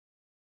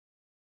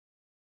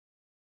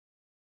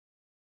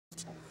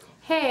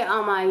Hey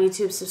all my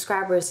YouTube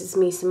subscribers, it's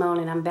me Simone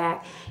and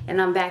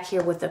I'm back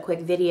here with a quick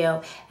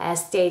video.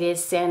 As stated,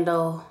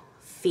 sandal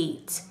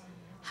feet.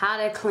 How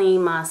to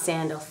clean my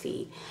sandal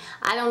feet.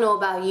 I don't know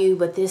about you,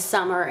 but this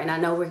summer, and I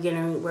know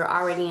we're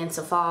already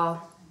into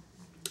fall,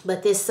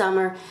 but this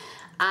summer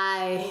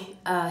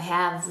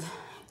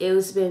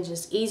it's been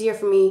just easier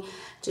for me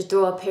to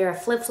throw a pair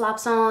of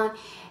flip-flops on,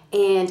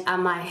 and I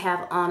might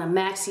have on a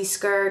maxi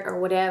skirt or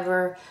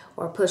whatever,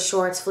 or put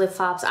shorts,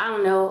 flip-flops. I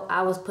don't know.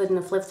 I was putting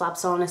the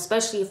flip-flops on,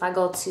 especially if I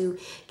go to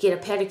get a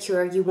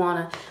pedicure. You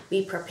want to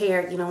be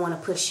prepared. You don't want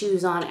to put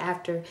shoes on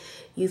after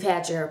you've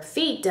had your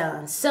feet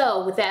done.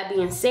 So with that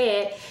being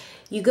said,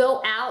 you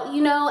go out,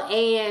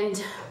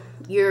 and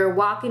you're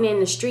walking in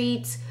the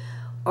streets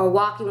or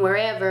walking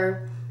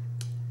wherever,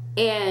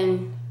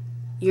 and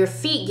your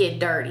feet get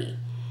dirty.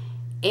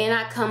 And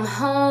I come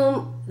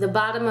home, the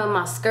bottom of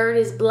my skirt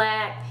is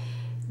black,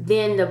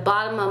 then the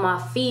bottom of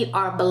my feet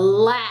are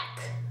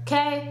black,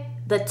 okay?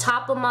 The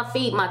top of my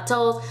feet, my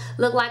toes,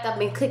 look like I've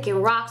been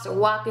kicking rocks or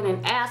walking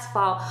in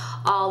asphalt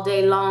all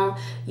day long.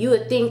 You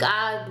would think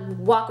I'd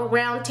walk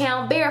around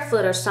town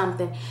barefoot or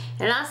something.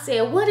 And I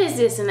said, what is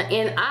this?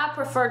 And I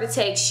prefer to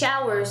take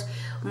showers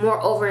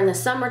more over in the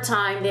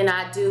summertime than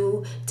I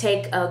do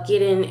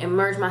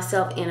immerse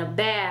myself in a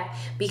bath,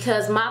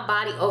 because my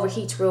body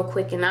overheats real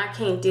quick and I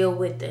can't deal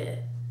with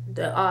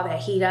all that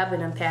heat. I've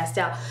been passed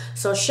out.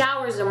 So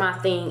showers are my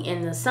thing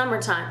in the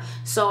summertime.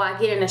 So I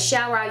get in a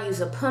shower, I use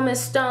a pumice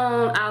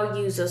stone, I'll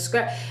use a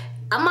scrub.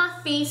 My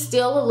feet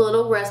still a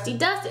little rusty,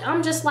 dusty.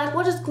 I'm just like,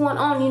 what is going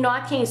on?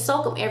 I can't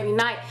soak them every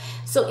night.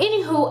 So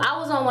anywho, I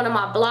was on one of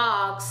my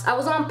blogs. I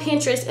was on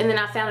Pinterest, and then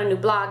I found a new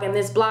blog, and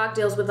this blog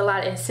deals with a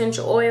lot of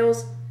essential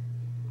oils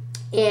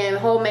and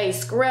homemade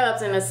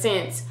scrubs in a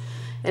sense.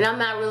 And I'm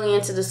not really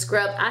into the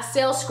scrubs. I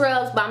sell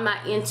scrubs, but I'm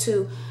not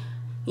into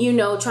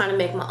trying to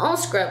make my own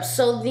scrubs.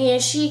 So then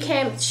she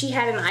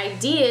had an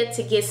idea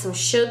to get some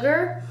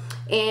sugar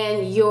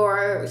and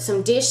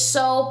some dish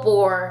soap,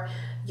 or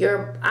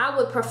I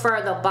would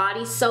prefer the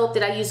body soap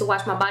that I use to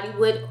wash my body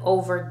with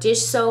over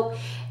dish soap,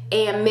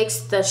 and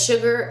mix the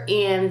sugar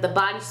and the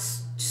body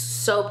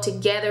soap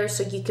together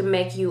so you can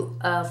make you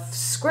a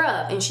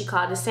scrub. And she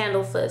called it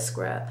Sandlefeet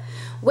scrub.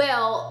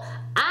 Well,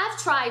 I've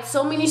tried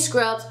so many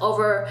scrubs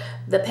over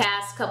the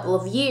past couple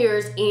of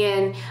years,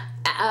 and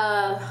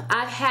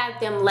I've had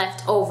them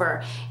left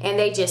over and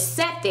they just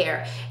sat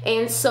there.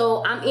 And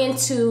so I'm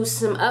into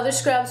some other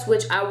scrubs,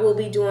 which I will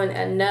be doing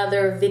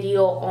another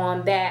video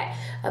on that,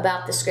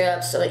 about the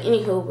scrubs. So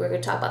anywho, we're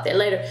gonna talk about that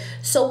later.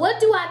 So what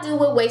do I do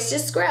with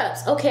wasted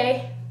scrubs?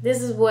 Okay,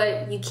 this is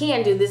what you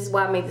can do. This is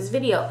why I made this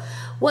video.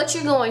 What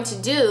you're going to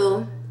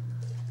do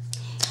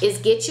is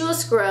get you a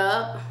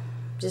scrub.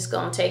 Just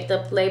gonna take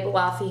the label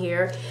off of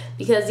here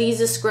because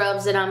these are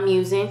scrubs that I'm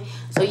using.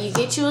 So you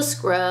get you a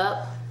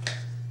scrub.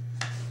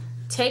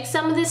 Take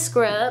some of this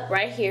scrub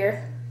right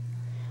here,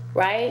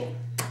 right?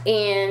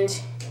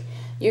 And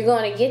you're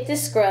going to get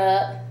this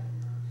scrub,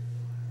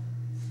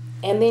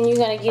 and then you're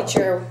going to get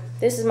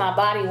this is my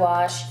body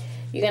wash.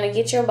 You're going to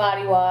get your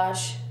body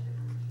wash.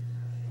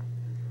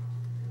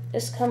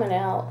 It's coming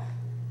out.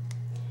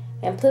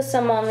 And put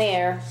some on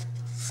there,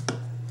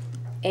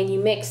 and you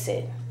mix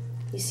it.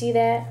 You see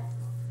that?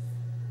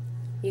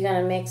 You're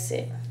going to mix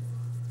it.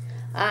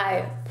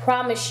 I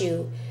promise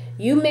you,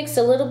 you mix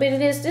a little bit of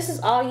this. This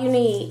is all you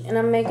need. And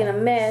I'm making a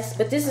mess,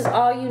 but this is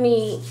all you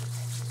need.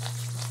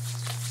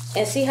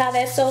 And see how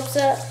that soaks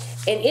up?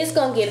 And it's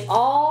going to get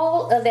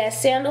all of that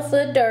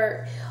sandalfoot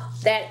dirt,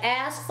 that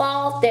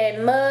asphalt,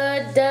 that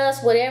mud,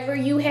 dust, whatever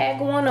you had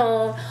going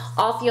on,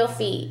 off your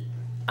feet.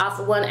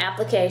 Off of one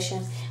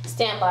application.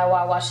 Stand by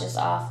while I wash this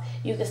off.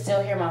 You can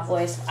still hear my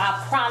voice.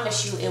 I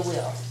promise you it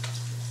will.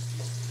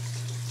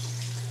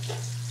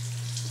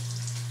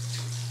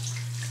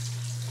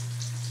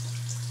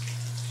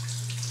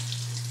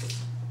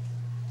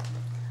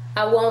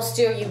 I won't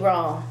steer you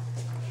wrong.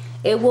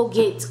 It will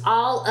get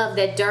all of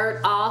the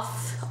dirt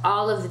off,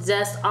 all of the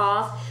dust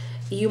off.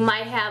 You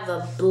might have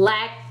a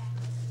black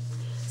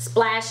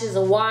splashes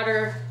of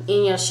water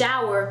in your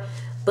shower,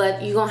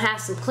 but you're gonna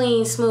have some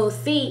clean, smooth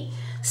feet.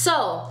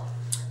 So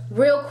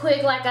real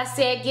quick, like I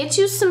said, get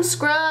you some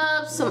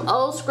scrubs, some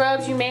old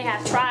scrubs you may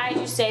have tried.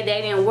 You say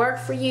they didn't work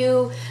for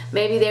you.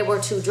 Maybe they were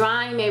too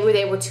dry, maybe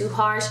they were too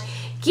harsh.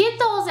 Get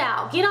those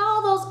out. Get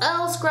all those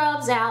old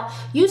scrubs out.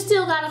 You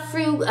still got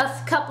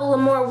a couple of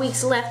more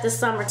weeks left this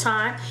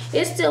summertime.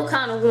 It's still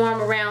kind of warm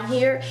around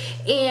here.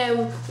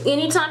 And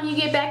anytime you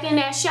get back in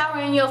that shower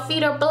and your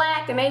feet are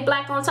black, and they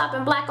black on top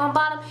and black on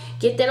bottom,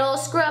 get that old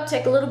scrub,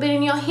 take a little bit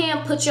in your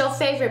hand, put your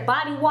favorite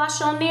body wash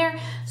on there,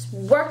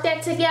 work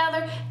that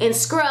together, and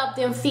scrub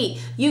them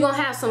feet. You're going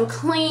to have some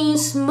clean,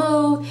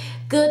 smooth,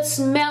 good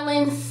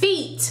smelling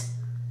feet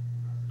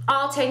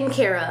all taken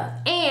care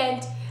of.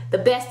 And the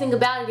best thing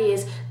about it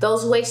is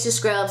those wasted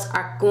scrubs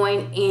are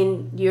going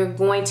in, you're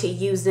going to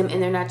use them,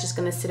 and they're not just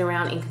going to sit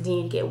around and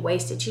continue to get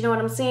wasted. You know what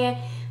I'm saying?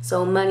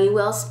 So money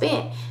well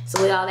spent.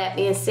 So with all that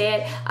being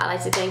said, I'd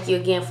like to thank you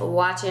again for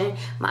watching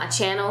my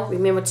channel.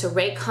 Remember to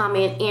rate,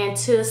 comment, and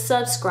to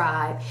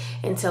subscribe.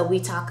 Until we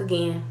talk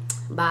again.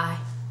 Bye.